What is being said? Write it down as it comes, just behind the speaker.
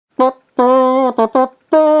Hello,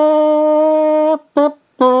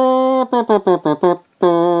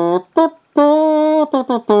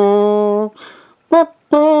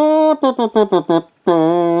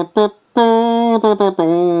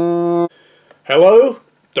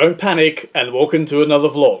 don't panic, and welcome to another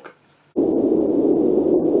vlog.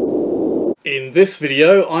 In this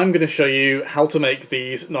video, I'm going to show you how to make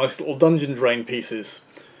these nice little dungeon drain pieces.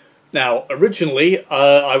 Now, originally,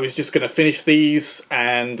 I was just going to finish these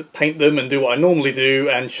and paint them and do what I normally do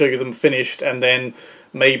and show you them finished, and then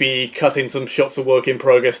maybe cut in some shots of work in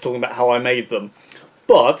progress talking about how I made them.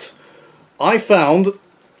 But I found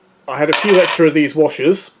I had a few extra of these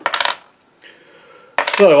washers,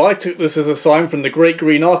 so I took this as a sign from the Great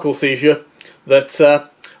Green Arkle Seizure that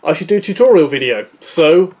I should do a tutorial video.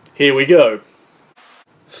 So here we go.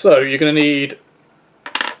 So you're going to need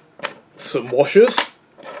some washers,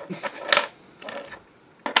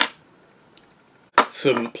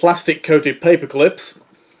 some plastic coated paper clips,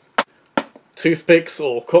 toothpicks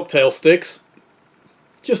or cocktail sticks,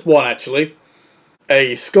 just one actually,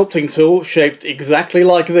 a sculpting tool shaped exactly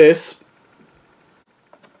like this,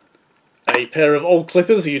 a pair of old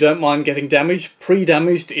clippers you don't mind getting damaged,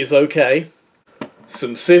 pre-damaged is okay,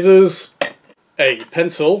 some scissors, a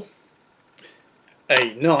pencil,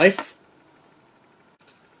 a knife,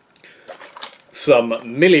 some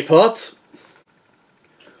milliput,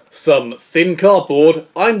 some thin cardboard.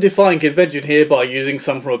 I'm defying convention here by using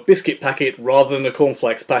some from a biscuit packet rather than a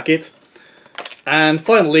cornflakes packet. And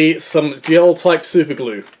finally, some gel type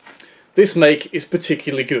superglue. This make is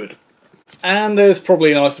particularly good. And there's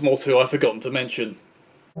probably an item or two I've forgotten to mention.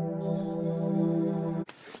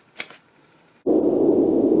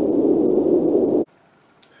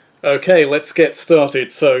 Okay, let's get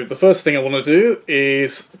started. So the first thing I want to do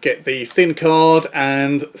is get the thin card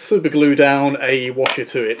and super glue down a washer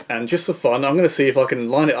to it. And just for fun, I'm going to see if I can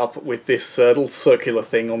line it up with this little circular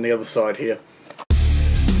thing on the other side here.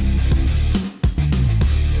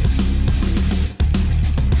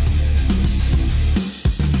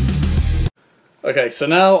 Okay, so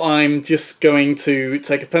now I'm just going to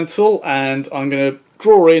take a pencil and I'm going to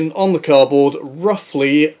draw in on the cardboard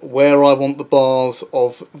roughly where I want the bars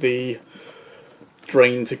of the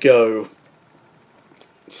drain to go.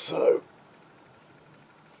 So,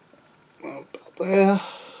 about there.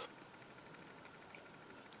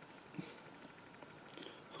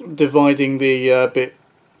 Sort of dividing the bit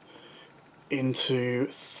into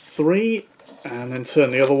three and then turn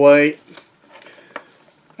the other way.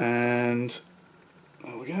 And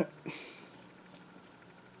there we go.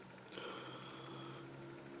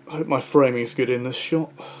 I hope my framing is good in this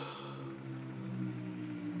shot.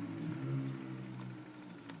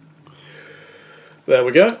 There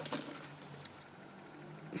we go.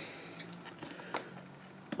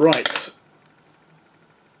 Right.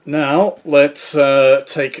 Now let's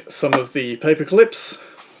take some of the paper clips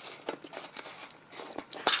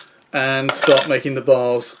and start making the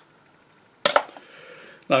bars.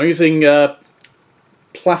 Now I'm using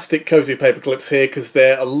plastic coated paper clips here because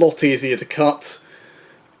they're a lot easier to cut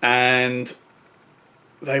and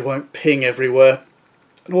they won't ping everywhere,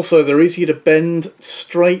 and also they're easier to bend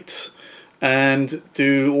straight and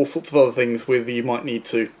do all sorts of other things with you might need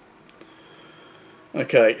to.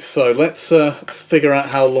 Okay, so let's figure out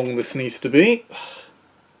how long this needs to be.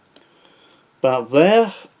 About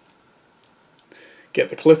there. Get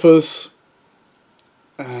the clippers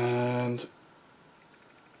and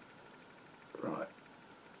right.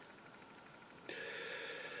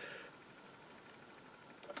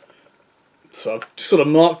 So I've sort of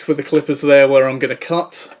marked with the clippers there where I'm going to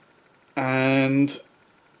cut, and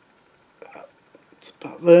it's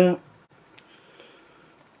about there.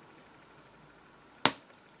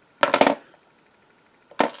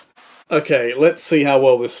 Okay, let's see how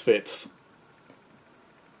well this fits.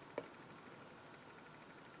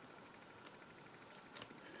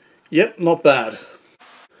 Yep, not bad.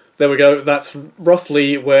 There we go, that's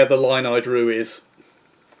roughly where the line I drew is.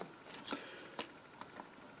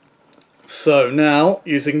 So now,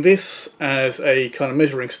 using this as a kind of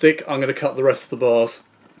measuring stick, I'm going to cut the rest of the bars.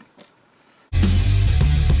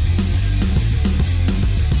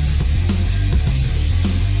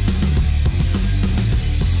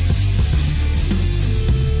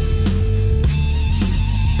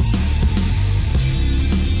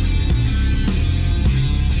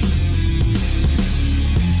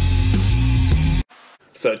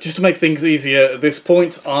 So just to make things easier at this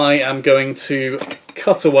point, I am going to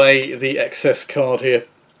cut away the excess card here.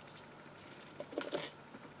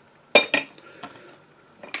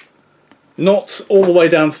 Not all the way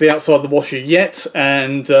down to the outside of the washer yet,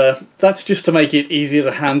 and that's just to make it easier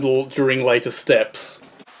to handle during later steps.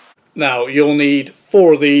 Now you'll need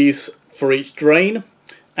 4 of these for each drain,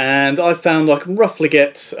 and I found I can roughly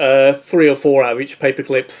get 3 or 4 out of each paper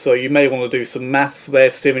clip, so you may want to do some maths there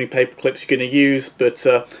to see how many paper clips you're going to use, but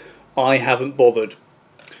I haven't bothered.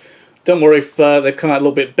 Don't worry if they've come out a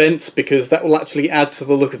little bit bent, because that will actually add to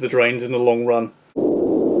the look of the drains in the long run.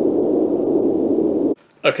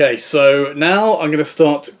 Okay, so now I'm going to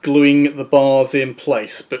start gluing the bars in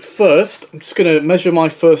place, but first I'm just going to measure my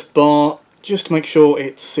first bar just to make sure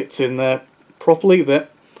it sits in there properly. There,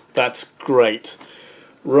 that's great.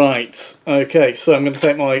 Right, okay, so I'm going to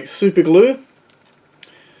take my super glue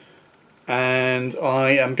and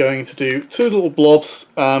I am going to do 2 little blobs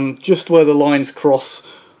just where the lines cross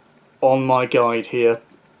on my guide here.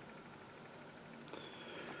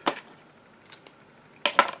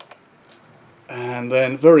 And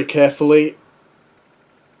then very carefully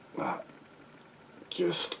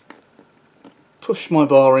just push my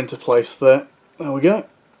bar into place there. There we go.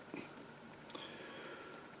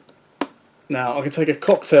 Now I can take a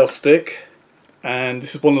cocktail stick, and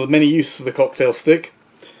this is one of the many uses of the cocktail stick,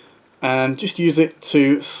 and just use it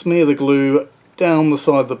to smear the glue down the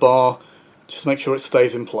side of the bar, just to make sure it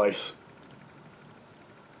stays in place.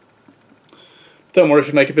 Don't worry if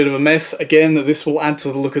you make a bit of a mess, again this will add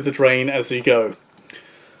to the look of the drain as you go.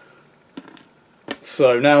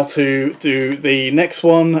 So now to do the next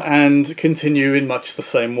one and continue in much the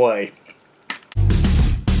same way.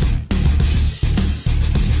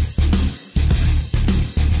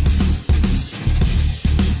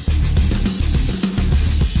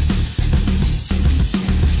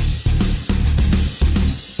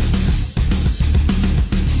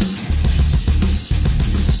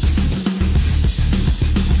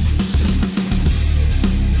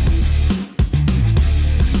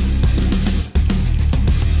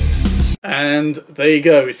 And there you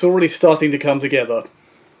go, it's already starting to come together.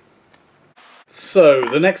 So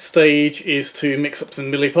the next stage is to mix up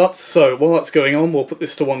some millipots. So while that's going on, we'll put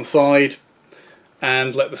this to one side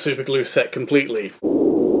and let the super glue set completely.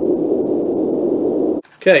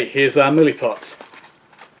 Okay, here's our millipots.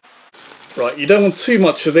 Right, you don't want too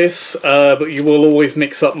much of this, but you will always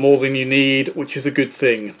mix up more than you need, which is a good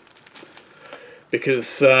thing.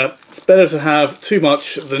 Because it's better to have too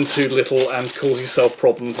much than too little and cause yourself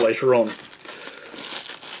problems later on.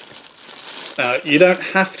 You don't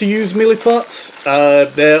have to use millipots.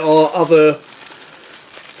 There are other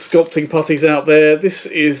sculpting putties out there. This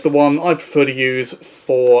is the one I prefer to use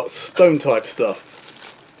for stone type stuff.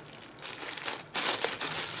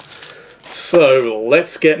 So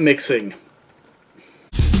let's get mixing.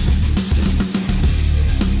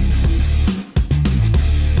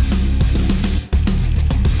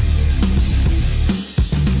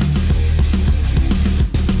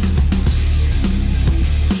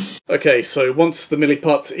 Okay, so once the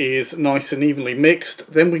milliput is nice and evenly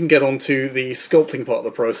mixed, then we can get on to the sculpting part of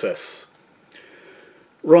the process.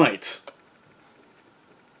 Right,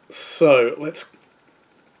 so let's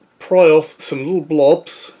pry off some little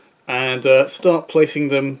blobs and start placing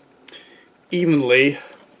them evenly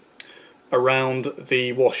around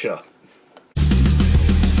the washer.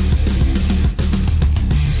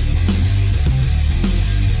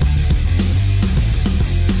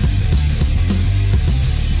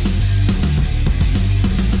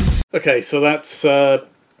 Okay, so that's a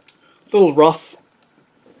little rough,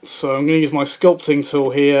 so I'm going to use my sculpting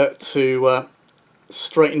tool here to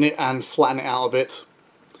straighten it and flatten it out a bit,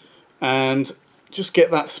 and just get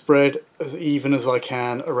that spread as even as I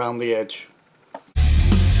can around the edge.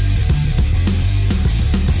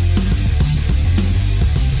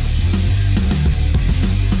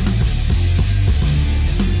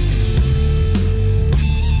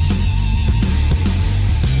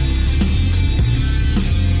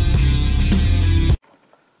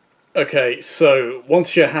 Okay, so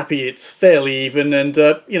once you're happy it's fairly even, and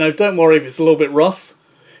you know, don't worry if it's a little bit rough,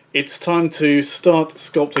 it's time to start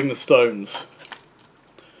sculpting the stones.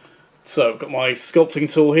 So I've got my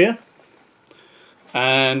sculpting tool here,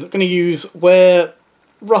 and I'm going to use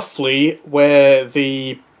roughly where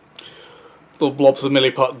the little blobs of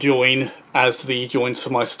milliput join as the joints for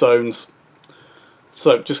my stones.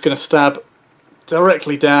 So just going to stab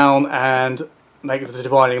directly down and make the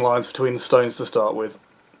dividing lines between the stones to start with.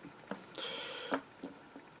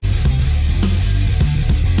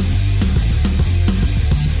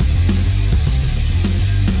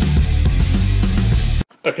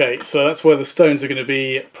 Okay, so that's where the stones are going to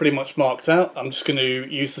be pretty much marked out. I'm just going to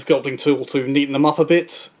use the sculpting tool to neaten them up a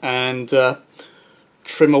bit and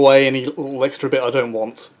trim away any little extra bit I don't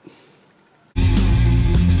want.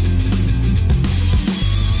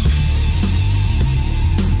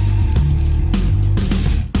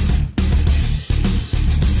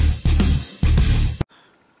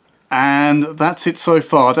 And that's it so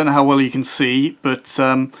far. I don't know how well you can see, but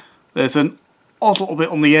there's an odd little bit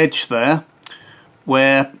on the edge there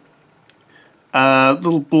where a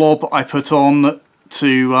little blob I put on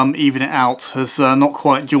to even it out has not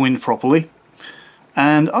quite joined properly.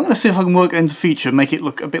 And I'm going to see if I can work it into feature, make it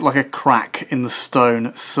look a bit like a crack in the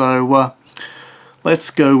stone. So let's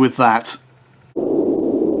go with that.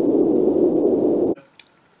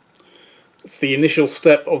 That's the initial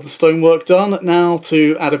step of the stonework done. Now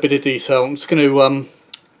to add a bit of detail, I'm just going to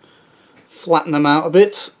flatten them out a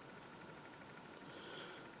bit.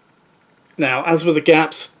 Now, as with the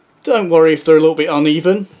gaps, don't worry if they're a little bit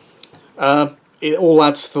uneven. It all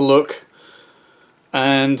adds to the look,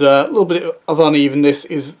 and a little bit of unevenness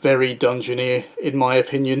is very dungeony in my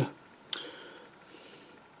opinion.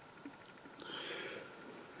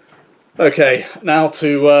 Okay, now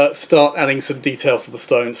to start adding some details to the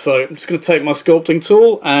stone. So I'm just going to take my sculpting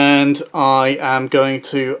tool and I am going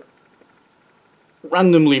to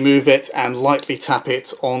randomly move it and lightly tap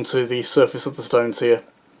it onto the surface of the stones here.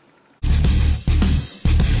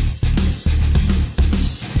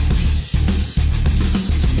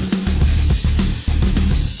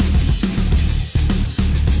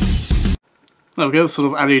 There we go,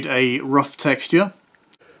 sort of added a rough texture.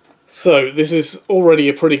 So this is already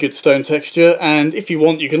a pretty good stone texture, and if you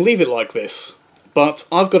want you can leave it like this. But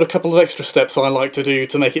I've got a couple of extra steps I like to do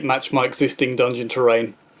to make it match my existing dungeon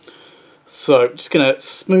terrain. So just going to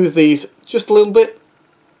smooth these just a little bit,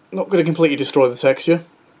 not going to completely destroy the texture.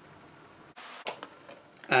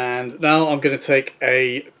 And now I'm going to take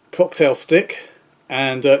a cocktail stick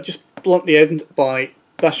and just blunt the end by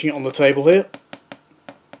bashing it on the table here.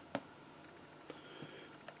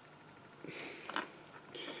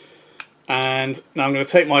 And now I'm going to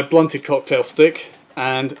take my blunted cocktail stick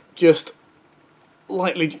and just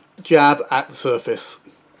lightly jab at the surface.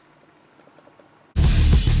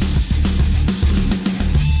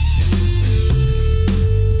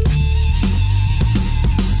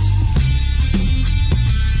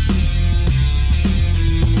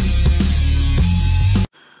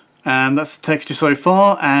 And that's the texture so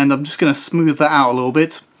far, and I'm just going to smooth that out a little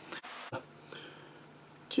bit.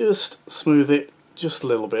 Just smooth it just a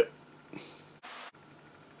little bit.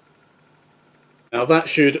 Now that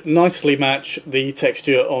should nicely match the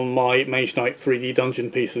texture on my Mage Knight 3D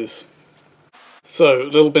dungeon pieces. So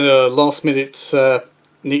a little bit of last minute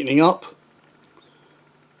neatening up.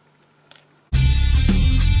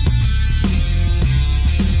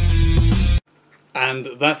 And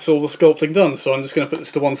that's all the sculpting done, so I'm just going to put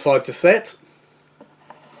this to one side to set.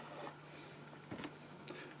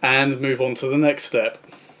 And move on to the next step.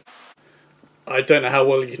 I don't know how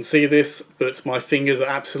well you can see this, but my fingers are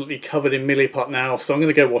absolutely covered in milliput now, so I'm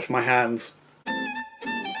going to go wash my hands.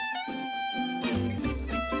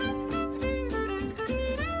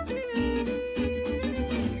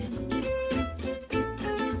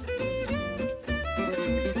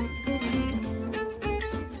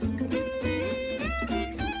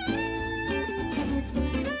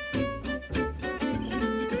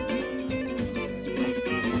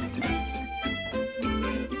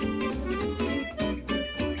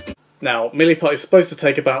 Now, milliput is supposed to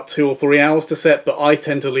take about 2 or 3 hours to set, but I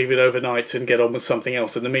tend to leave it overnight and get on with something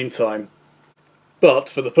else in the meantime. But,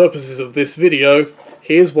 for the purposes of this video,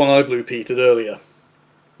 here's one I blue peated earlier.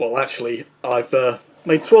 Well, actually, I've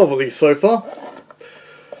made 12 of these so far.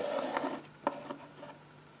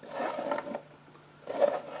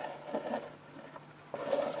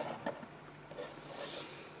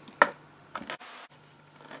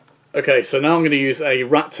 Okay, so now I'm going to use a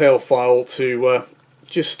rat tail file to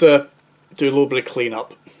just do a little bit of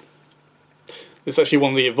cleanup. This is actually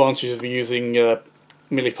one of the advantages of using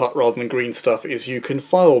milliput rather than green stuff, is you can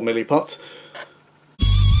file milliput.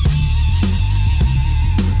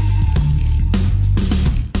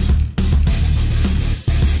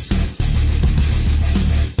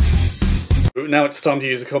 Now it's time to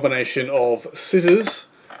use a combination of scissors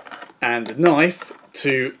and knife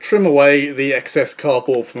to trim away the excess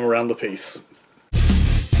cardboard from around the piece.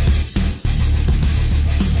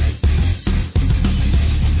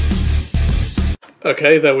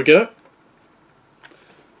 Okay, there we go.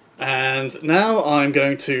 And now I'm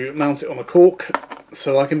going to mount it on a cork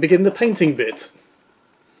so I can begin the painting bit.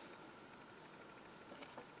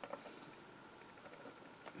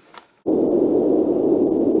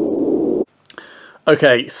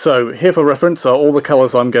 Okay, so here for reference are all the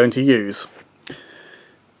colours I'm going to use.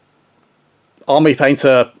 Army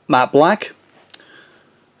Painter Matte Black,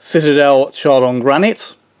 Citadel Chardon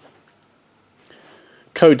Granite,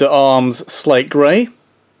 Coat d'Arms Slate Grey,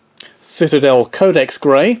 Citadel Codex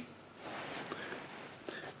Grey,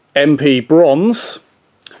 MP Bronze,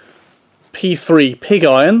 P3 Pig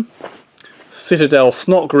Iron, Citadel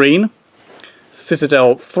Snot Green,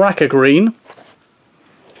 Citadel Thracker Green,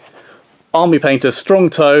 Army Painter Strong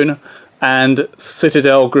Tone, and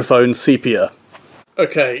Citadel Griffone Sepia.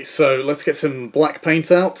 Okay, so let's get some black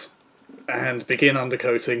paint out and begin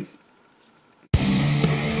undercoating.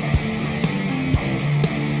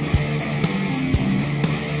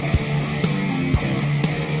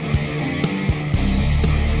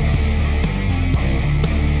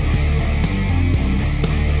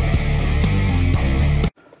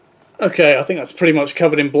 Okay, I think that's pretty much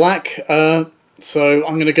covered in black, so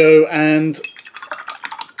I'm going to go and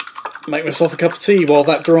make myself a cup of tea while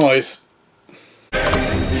that dries.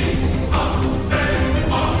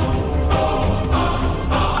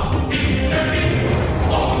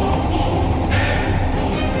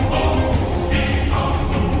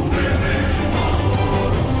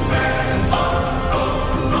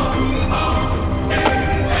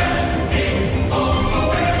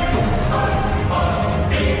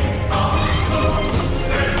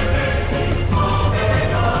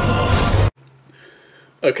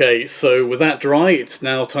 Okay, so with that dry, it's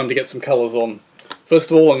now time to get some colours on.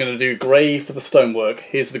 First of all, I'm going to do grey for the stonework.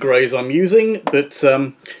 Here's the greys I'm using, but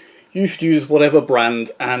you should use whatever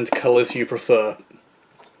brand and colours you prefer.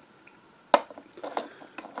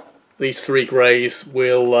 These three greys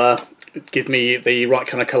will give me the right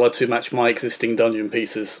kind of colour to match my existing dungeon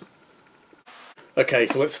pieces. Okay,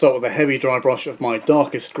 so let's start with a heavy dry brush of my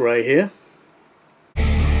darkest grey here.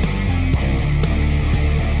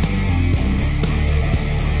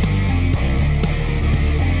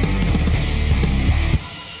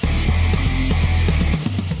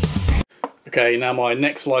 Okay, now my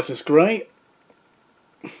next lightest grey.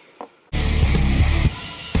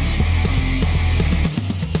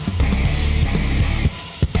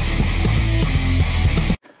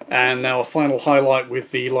 And now a final highlight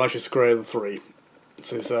with the lightest grey of the three.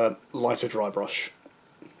 This is a lighter dry brush.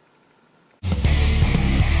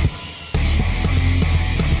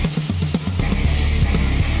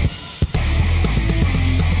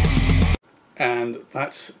 And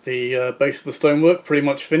that's the base of the stonework pretty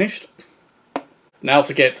much finished. Now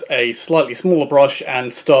to get a slightly smaller brush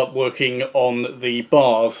and start working on the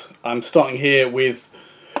bars. I'm starting here with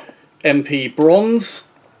MP Bronze,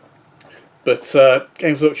 but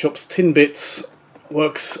Games Workshop's Tin Bits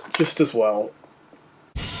works just as well.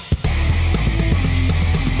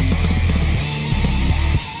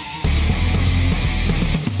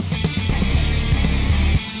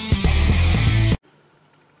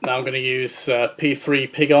 Now I'm going to use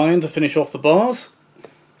P3 Pig Iron to finish off the bars.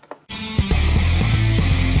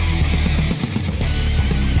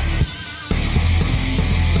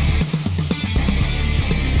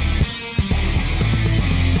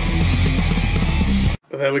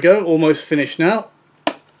 There we go, almost finished now.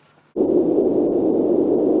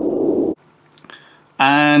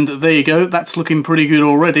 And there you go, that's looking pretty good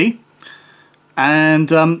already.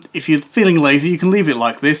 And if you're feeling lazy, you can leave it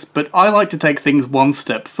like this, but I like to take things one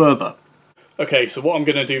step further. Okay, so what I'm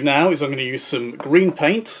going to do now is I'm going to use some green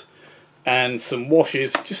paint and some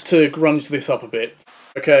washes just to grunge this up a bit.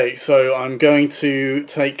 Okay, so I'm going to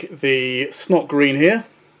take the Snot Green here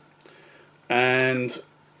and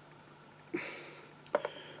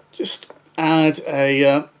just add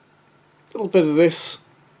a little bit of this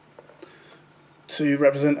to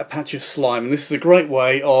represent a patch of slime, and this is a great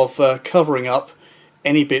way of covering up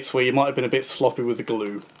any bits where you might have been a bit sloppy with the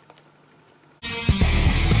glue.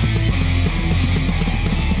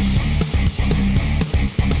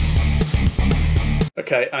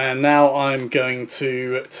 Okay, and now I'm going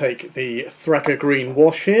to take the Thracker Green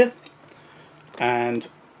wash here and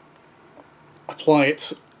apply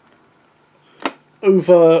it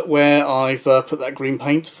over where I've put that green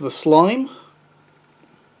paint for the slime.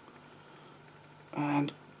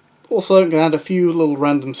 And also I'm going to add a few little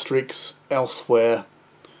random streaks elsewhere.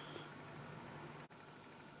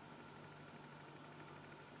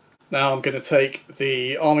 Now I'm going to take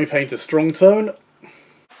the Army Painter Strong Tone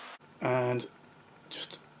and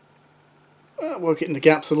just work it in the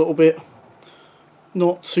gaps a little bit.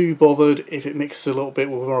 Not too bothered if it mixes a little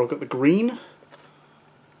bit with where I've got the green.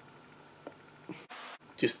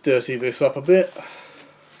 Just dirty this up a bit.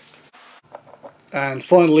 And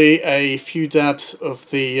finally a few dabs of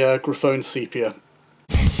the Griffone Sepia.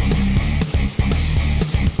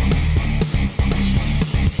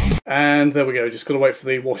 And there we go, just got to wait for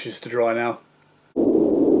the washes to dry now.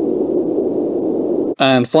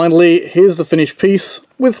 And finally, here's the finished piece,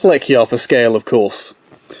 with Lekia for scale of course.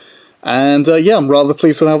 And yeah, I'm rather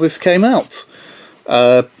pleased with how this came out.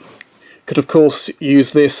 Could of course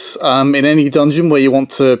use this in any dungeon where you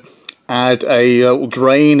want to add a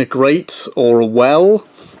drain, a grate, or a well.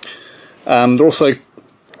 They're also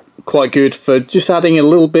quite good for just adding a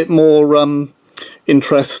little bit more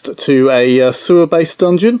interest to a sewer-based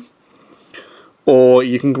dungeon. Or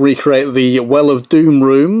you can recreate the Well of Doom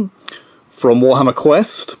room from Warhammer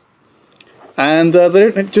Quest. And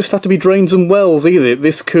they don't just have to be drains and wells either.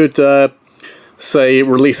 This could, say,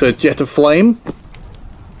 release a jet of flame.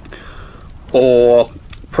 Or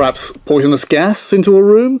perhaps poisonous gas into a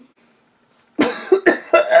room.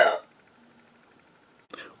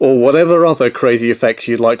 Or whatever other crazy effects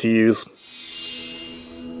you'd like to use.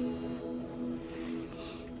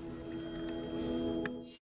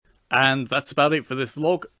 And that's about it for this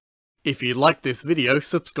vlog. If you liked this video,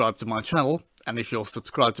 subscribe to my channel, and if you're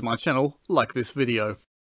subscribed to my channel, like this video.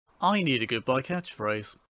 I need a goodbye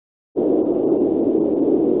catchphrase.